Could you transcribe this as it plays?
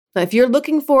Now, if you're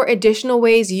looking for additional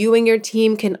ways you and your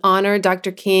team can honor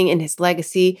Dr. King and his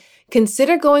legacy,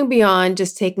 consider going beyond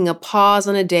just taking a pause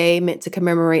on a day meant to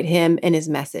commemorate him and his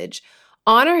message.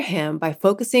 Honor him by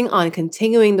focusing on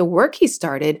continuing the work he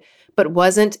started but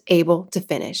wasn't able to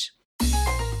finish.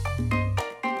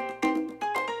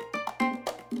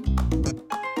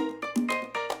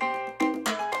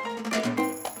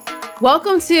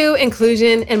 Welcome to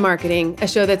Inclusion in Marketing, a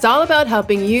show that's all about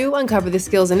helping you uncover the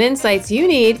skills and insights you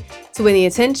need to win the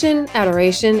attention,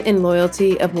 adoration, and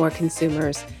loyalty of more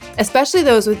consumers, especially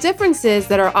those with differences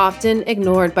that are often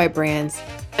ignored by brands.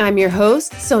 I'm your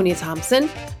host, Sonia Thompson,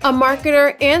 a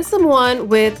marketer and someone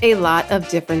with a lot of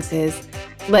differences.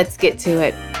 Let's get to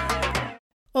it.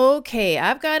 Okay,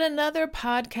 I've got another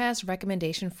podcast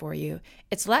recommendation for you.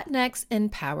 It's Latinx in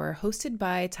Power, hosted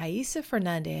by Thaisa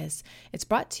Fernandez. It's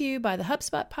brought to you by the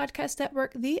HubSpot Podcast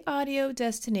Network, the audio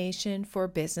destination for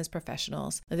business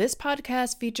professionals. Now, this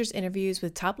podcast features interviews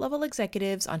with top-level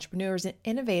executives, entrepreneurs, and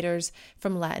innovators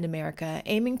from Latin America,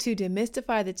 aiming to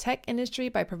demystify the tech industry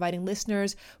by providing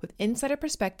listeners with insider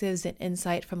perspectives and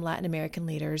insight from Latin American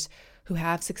leaders who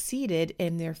have succeeded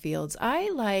in their fields.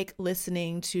 I like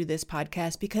listening to this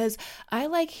podcast because I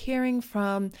like hearing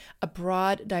from a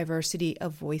broad diversity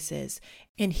of voices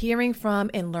and hearing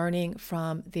from and learning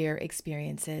from their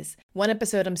experiences. One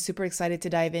episode I'm super excited to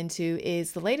dive into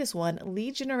is the latest one,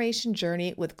 Lead Generation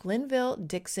Journey with Glenville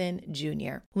Dixon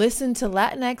Jr. Listen to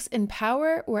Latinx in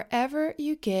Power wherever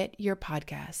you get your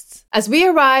podcasts. As we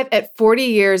arrive at 40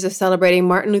 years of celebrating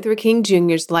Martin Luther King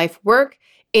Jr.'s life work,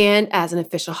 and as an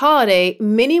official holiday,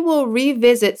 many will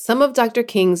revisit some of Dr.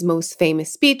 King's most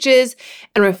famous speeches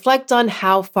and reflect on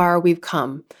how far we've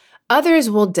come. Others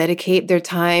will dedicate their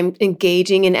time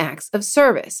engaging in acts of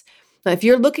service. Now, if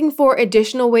you're looking for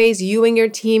additional ways you and your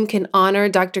team can honor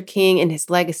Dr. King and his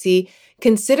legacy,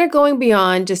 consider going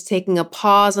beyond just taking a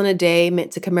pause on a day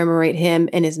meant to commemorate him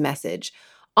and his message.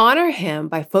 Honor him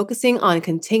by focusing on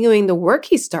continuing the work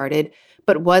he started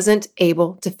but wasn't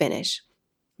able to finish.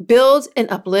 Build and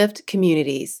uplift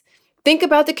communities. Think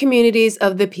about the communities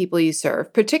of the people you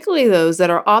serve, particularly those that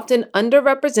are often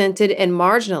underrepresented and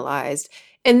marginalized,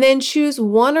 and then choose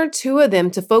one or two of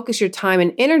them to focus your time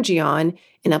and energy on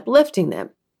and uplifting them.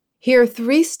 Here are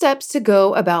 3 steps to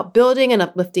go about building and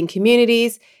uplifting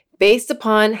communities based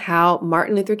upon how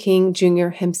Martin Luther King Jr.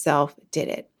 himself did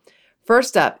it.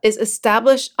 First up is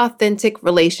establish authentic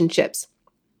relationships.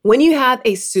 When you have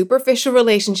a superficial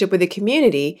relationship with a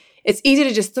community, it's easy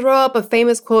to just throw up a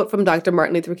famous quote from Dr.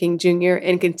 Martin Luther King Jr.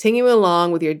 and continue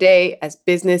along with your day as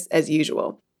business as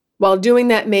usual. While doing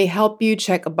that may help you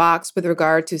check a box with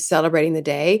regard to celebrating the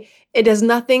day, it does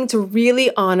nothing to really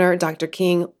honor Dr.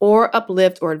 King or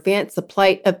uplift or advance the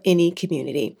plight of any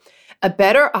community. A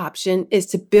better option is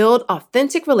to build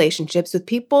authentic relationships with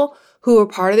people who are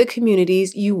part of the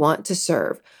communities you want to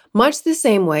serve, much the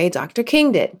same way Dr.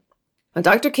 King did. Now,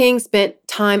 Dr. King spent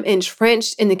time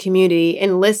entrenched in the community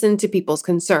and listened to people's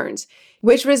concerns,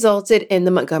 which resulted in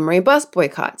the Montgomery bus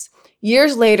boycotts.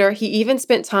 Years later, he even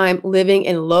spent time living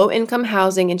in low-income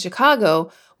housing in Chicago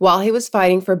while he was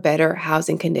fighting for better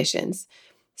housing conditions.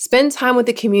 Spend time with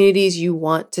the communities you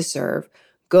want to serve.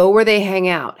 Go where they hang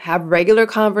out, have regular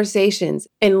conversations,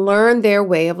 and learn their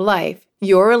way of life.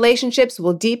 Your relationships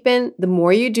will deepen the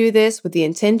more you do this with the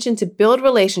intention to build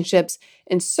relationships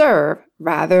and serve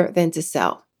rather than to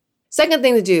sell. Second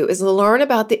thing to do is learn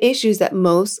about the issues that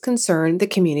most concern the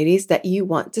communities that you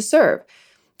want to serve.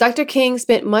 Dr. King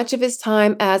spent much of his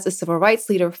time as a civil rights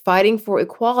leader fighting for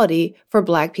equality for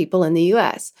Black people in the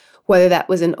U.S., whether that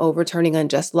was in overturning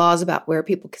unjust laws about where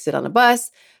people could sit on a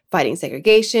bus, fighting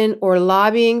segregation, or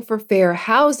lobbying for fair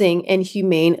housing and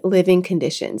humane living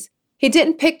conditions. He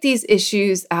didn't pick these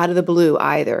issues out of the blue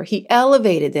either. He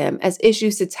elevated them as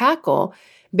issues to tackle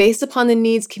based upon the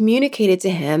needs communicated to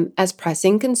him as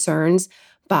pressing concerns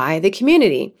by the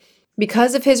community.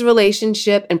 Because of his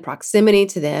relationship and proximity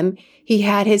to them, he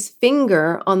had his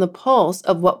finger on the pulse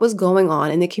of what was going on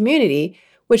in the community,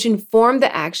 which informed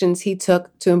the actions he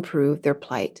took to improve their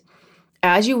plight.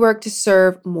 As you work to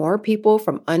serve more people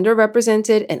from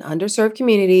underrepresented and underserved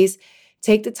communities,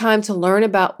 take the time to learn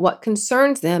about what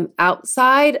concerns them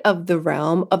outside of the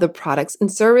realm of the products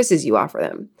and services you offer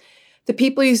them. The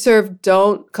people you serve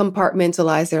don't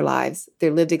compartmentalize their lives. Their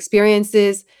lived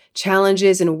experiences,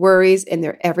 challenges, and worries in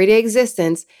their everyday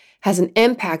existence has an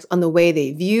impact on the way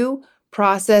they view,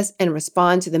 process, and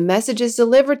respond to the messages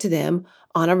delivered to them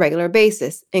on a regular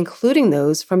basis, including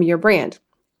those from your brand.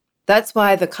 That's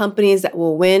why the companies that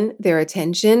will win their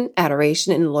attention,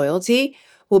 adoration, and loyalty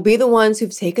will be the ones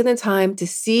who've taken the time to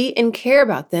see and care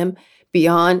about them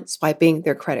beyond swiping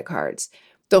their credit cards.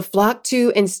 They'll flock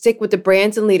to and stick with the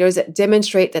brands and leaders that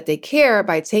demonstrate that they care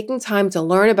by taking time to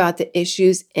learn about the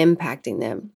issues impacting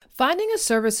them. Finding a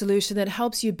service solution that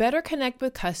helps you better connect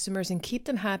with customers and keep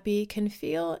them happy can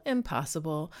feel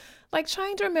impossible, like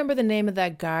trying to remember the name of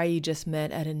that guy you just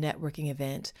met at a networking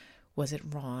event. Was it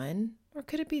Ron? Or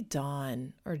could it be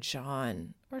Don? Or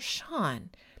John? Or Sean?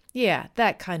 Yeah,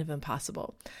 that kind of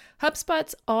impossible.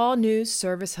 HubSpot's all-new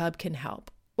Service Hub can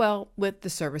help. Well, with the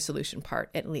service solution part,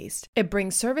 at least. It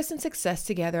brings service and success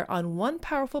together on one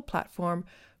powerful platform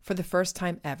for the first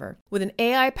time ever, with an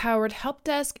AI-powered help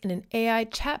desk and an AI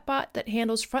chatbot that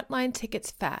handles frontline tickets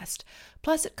fast.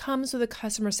 Plus, it comes with a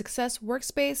customer success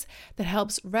workspace that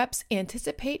helps reps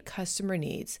anticipate customer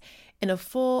needs and a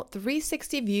full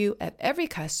 360 view of every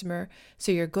customer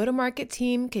so your go-to-market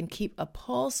team can keep a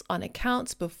pulse on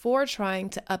accounts before trying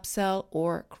to upsell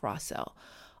or cross-sell.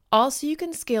 Also, you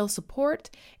can scale support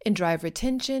and drive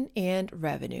retention and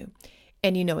revenue.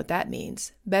 And you know what that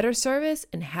means. Better service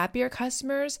and happier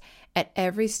customers at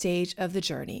every stage of the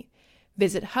journey.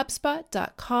 Visit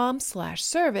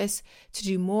HubSpot.com/service to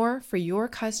do more for your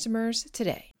customers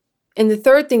today. And the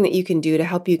third thing that you can do to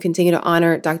help you continue to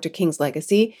honor Dr. King's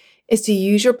legacy is to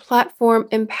use your platform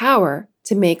and power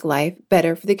to make life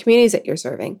better for the communities that you're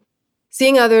serving.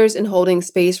 Seeing others and holding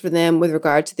space for them with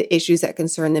regard to the issues that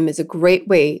concern them is a great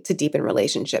way to deepen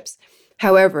relationships.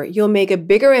 However, you'll make a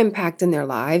bigger impact in their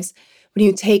lives when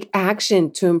you take action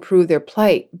to improve their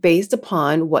plight based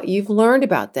upon what you've learned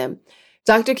about them.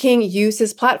 Dr. King used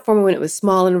his platform when it was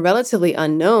small and relatively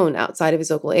unknown outside of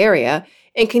his local area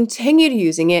and continued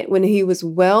using it when he was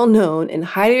well known and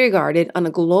highly regarded on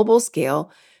a global scale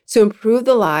to improve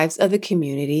the lives of the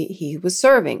community he was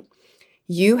serving.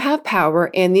 You have power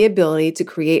and the ability to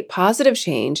create positive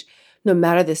change no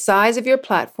matter the size of your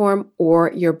platform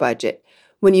or your budget.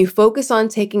 When you focus on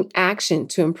taking action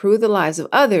to improve the lives of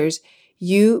others,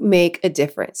 you make a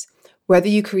difference. Whether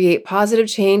you create positive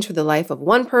change for the life of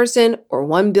one person or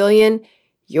 1 billion,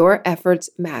 your efforts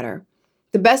matter.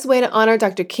 The best way to honor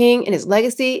Dr. King and his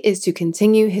legacy is to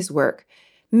continue his work.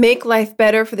 Make life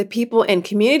better for the people and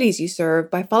communities you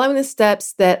serve by following the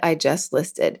steps that I just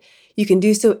listed. You can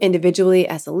do so individually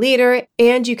as a leader,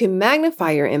 and you can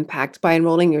magnify your impact by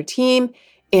enrolling your team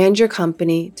and your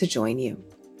company to join you.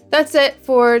 That's it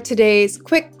for today's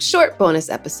quick, short bonus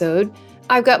episode.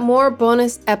 I've got more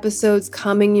bonus episodes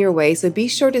coming your way, so be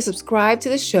sure to subscribe to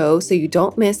the show so you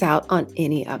don't miss out on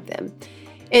any of them.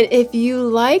 And if you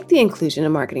like the Inclusion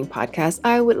in Marketing podcast,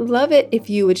 I would love it if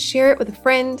you would share it with a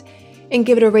friend and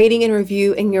give it a rating and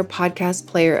review in your podcast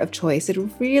player of choice. It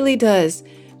really does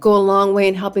go a long way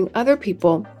in helping other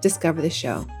people discover the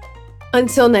show.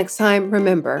 Until next time,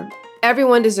 remember,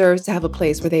 everyone deserves to have a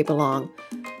place where they belong.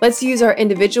 Let's use our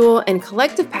individual and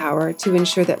collective power to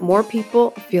ensure that more people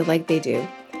feel like they do.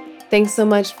 Thanks so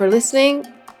much for listening.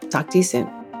 Talk to you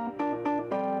soon.